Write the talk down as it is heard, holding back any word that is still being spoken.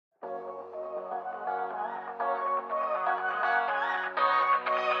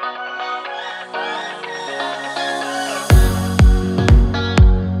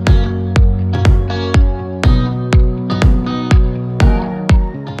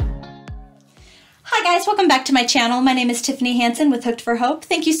guys, welcome back to my channel. My name is Tiffany Hansen with Hooked for Hope.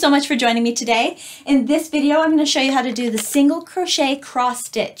 Thank you so much for joining me today. In this video, I'm going to show you how to do the single crochet cross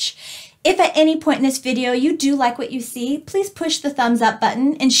stitch. If at any point in this video you do like what you see, please push the thumbs up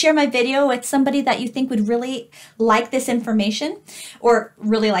button and share my video with somebody that you think would really like this information or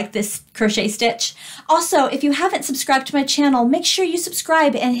really like this crochet stitch. Also, if you haven't subscribed to my channel, make sure you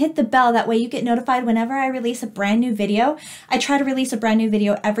subscribe and hit the bell. That way you get notified whenever I release a brand new video. I try to release a brand new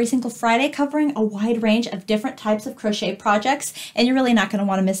video every single Friday covering a wide range of different types of crochet projects, and you're really not going to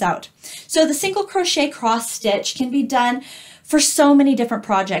want to miss out. So the single crochet cross stitch can be done for so many different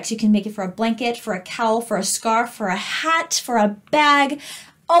projects. You can make it for a blanket, for a cowl, for a scarf, for a hat, for a bag.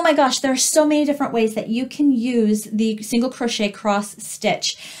 Oh my gosh, there are so many different ways that you can use the single crochet cross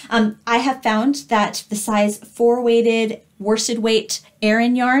stitch. I have found that the size 4 weighted worsted weight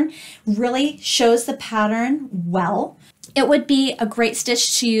Aran yarn really shows the pattern well. It would be a great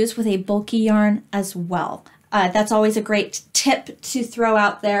stitch to use with a bulky yarn as well. That's always a great tip to throw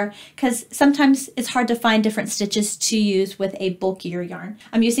out there because sometimes it's hard to find different stitches to use with a bulkier yarn.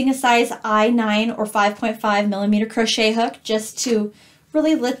 I'm using a size I9 or 5.5 millimeter crochet hook just to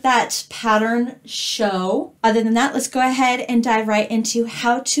really let that pattern show. Other than that, let's go ahead and dive right into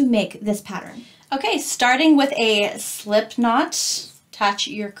how to make this pattern. Okay, starting with a slip knot, attach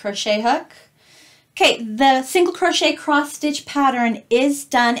your crochet hook. Okay, the single crochet cross stitch pattern is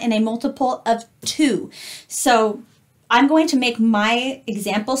done in a multiple of 2. So I'm going to make my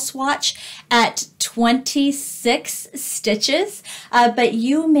example swatch at 26 stitches, but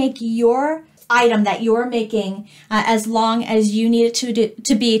you make your item that you're making as long as you need it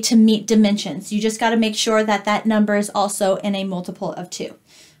to be to meet dimensions. You just got to make sure that that number is also in a multiple of 2.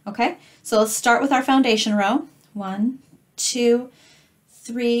 Okay, so let's start with our foundation row. 1, 2,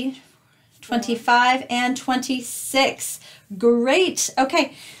 3, 25 and 26. Great.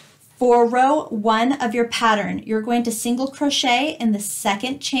 Okay, for row 1 of your pattern, you're going to single crochet in the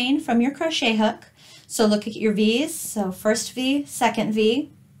second chain from your crochet hook. So look at your V's. So first V, second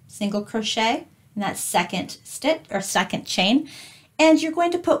V, single crochet in that second stitch or second chain. And you're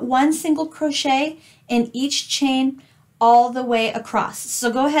going to put 1 single crochet in each chain all the way across.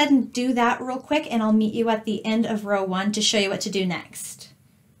 So go ahead and do that real quick and I'll meet you at the end of row 1 to show you what to do next.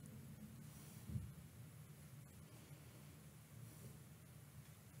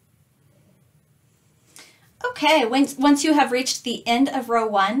 Okay, once you have reached the end of row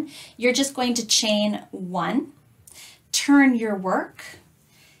 1, you're just going to chain 1, turn your work,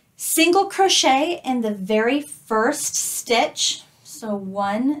 single crochet in the very first stitch, so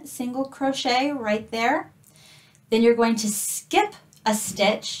 1 single crochet right there. Then you're going to skip a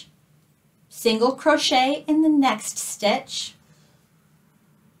stitch, single crochet in the next stitch.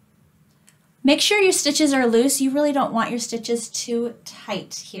 Make sure your stitches are loose. You really don't want your stitches too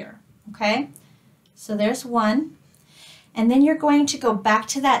tight here, okay? So there's 1, and then you're going to go back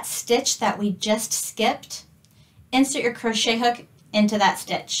to that stitch that we just skipped, insert your crochet hook into that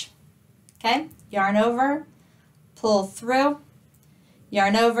stitch, okay? Yarn over, pull through,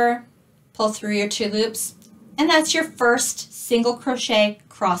 yarn over, pull through your 2 loops, and that's your first single crochet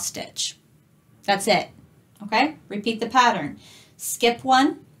cross stitch. That's it, okay? Repeat the pattern. Skip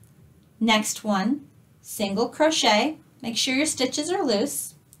 1, next 1, single crochet, make sure your stitches are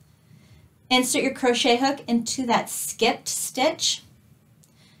loose, insert your crochet hook into that skipped stitch,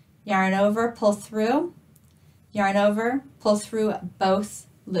 yarn over, pull through, yarn over, pull through both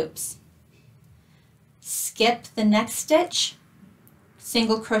loops. Skip the next stitch,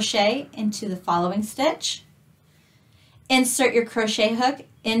 single crochet into the following stitch, insert your crochet hook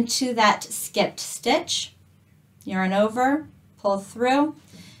into that skipped stitch, yarn over, pull through,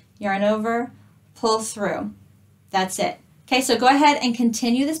 yarn over, pull through. That's it. Okay, so go ahead and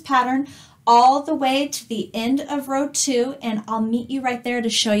continue this pattern all the way to the end of row 2, and I'll meet you right there to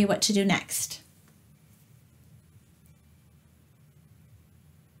show you what to do next.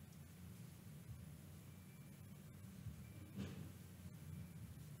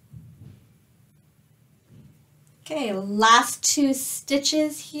 Okay, last 2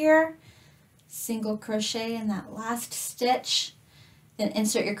 stitches here, single crochet in that last stitch, then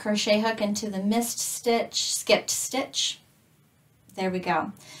insert your crochet hook into the missed stitch, skipped stitch. There we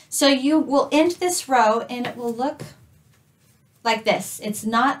go. So you will end this row and it will look like this. It's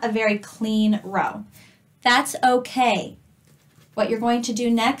not a very clean row. That's okay. What you're going to do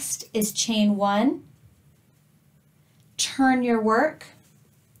next is chain 1, turn your work,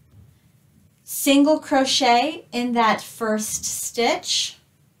 single crochet in that first stitch,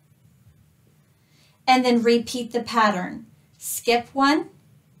 and then repeat the pattern. Skip 1,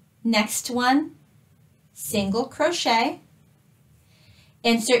 next 1, single crochet,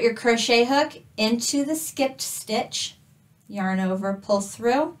 Insert your crochet hook into the skipped stitch, yarn over, pull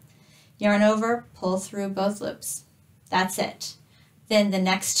through, yarn over, pull through both loops. That's it. Then the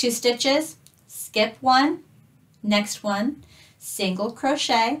next 2 stitches, skip 1, next one, single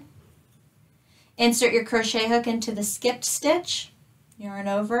crochet, insert your crochet hook into the skipped stitch, yarn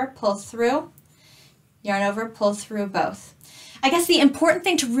over, pull through, yarn over, pull through both. I guess the important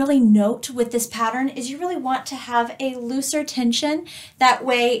thing to really note with this pattern is you really want to have a looser tension. That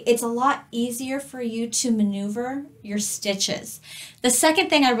way it's a lot easier for you to maneuver your stitches. The second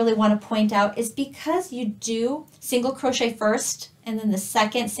thing I really want to point out is because you do single crochet first and then the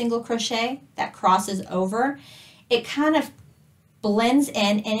second single crochet that crosses over, it kind of blends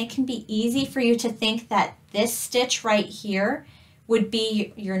in and it can be easy for you to think that this stitch right here would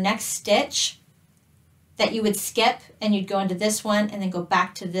be your next stitch that you would skip, and you'd go into this one and then go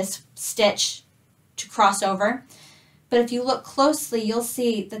back to this stitch to cross over. But if you look closely, you'll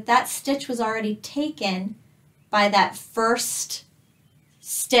see that that stitch was already taken by that first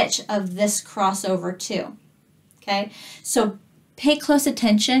stitch of this crossover too. Okay, so pay close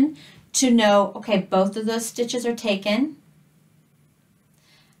attention to know, okay, both of those stitches are taken.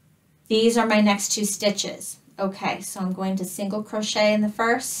 These are my next 2 stitches. Okay, so I'm going to single crochet in the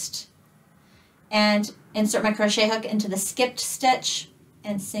first and insert my crochet hook into the skipped stitch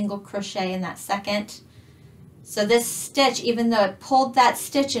and single crochet in that second. So this stitch, even though it pulled that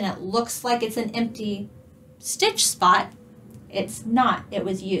stitch and it looks like it's an empty stitch spot, it's not, it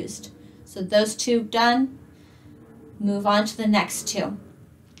was used. So those 2 done, move on to the next 2.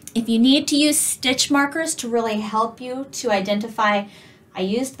 If you need to use stitch markers to really help you to identify, I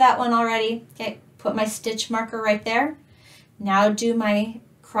used that one already, okay, put my stitch marker right there. Now do my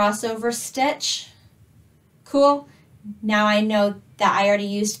crossover stitch. Cool. Now I know that I already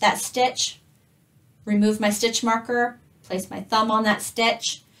used that stitch. Remove my stitch marker, place my thumb on that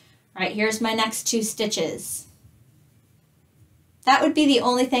stitch. All right, here's my next 2 stitches. That would be the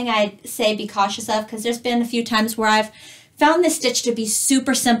only thing I'd say be cautious of, because there's been a few times where I've found this stitch to be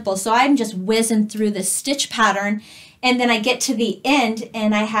super simple. So I'm just whizzing through this stitch pattern and then I get to the end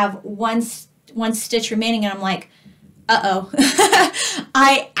and I have one stitch remaining and I'm like, uh-oh,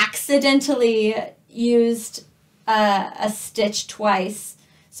 I accidentally used a stitch twice,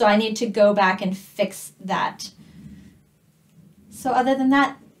 so I need to go back and fix that. So other than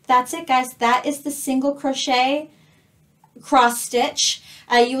that, that's it, guys. That is the single crochet cross stitch.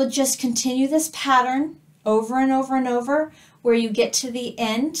 You will just continue this pattern over and over and over where you get to the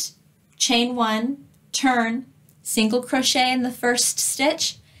end, chain 1, turn, single crochet in the first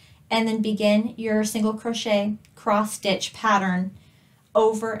stitch, and then begin your single crochet cross stitch pattern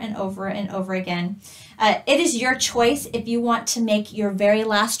over and over and over again. It is your choice if you want to make your very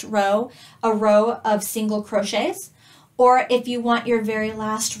last row a row of single crochets, or if you want your very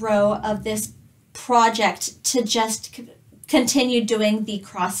last row of this project to just continue doing the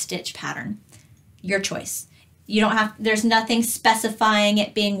cross stitch pattern. Your choice. You don't have, there's nothing specifying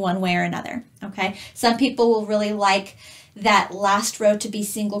it being one way or another, okay? Some people will really like that last row to be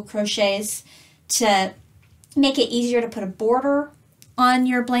single crochets to make it easier to put a border on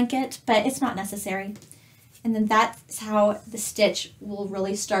your blanket, but it's not necessary. And then that's how the stitch will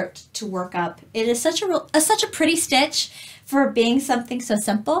really start to work up. It is such a pretty stitch for being something so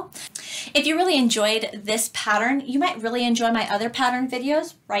simple. If you really enjoyed this pattern, you might really enjoy my other pattern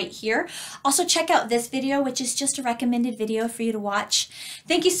videos right here. Also check out this video, which is just a recommended video for you to watch.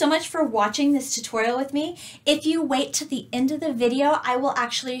 Thank you so much for watching this tutorial with me. If you wait to the end of the video, I will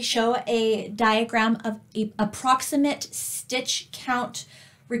actually show a diagram of approximate stitch count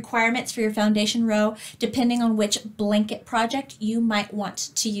requirements for your foundation row, depending on which blanket project you might want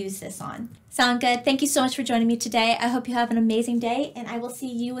to use this on. Sound good? Thank you so much for joining me today. I hope you have an amazing day, and I will see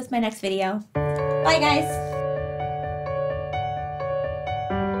you with my next video. Bye, guys.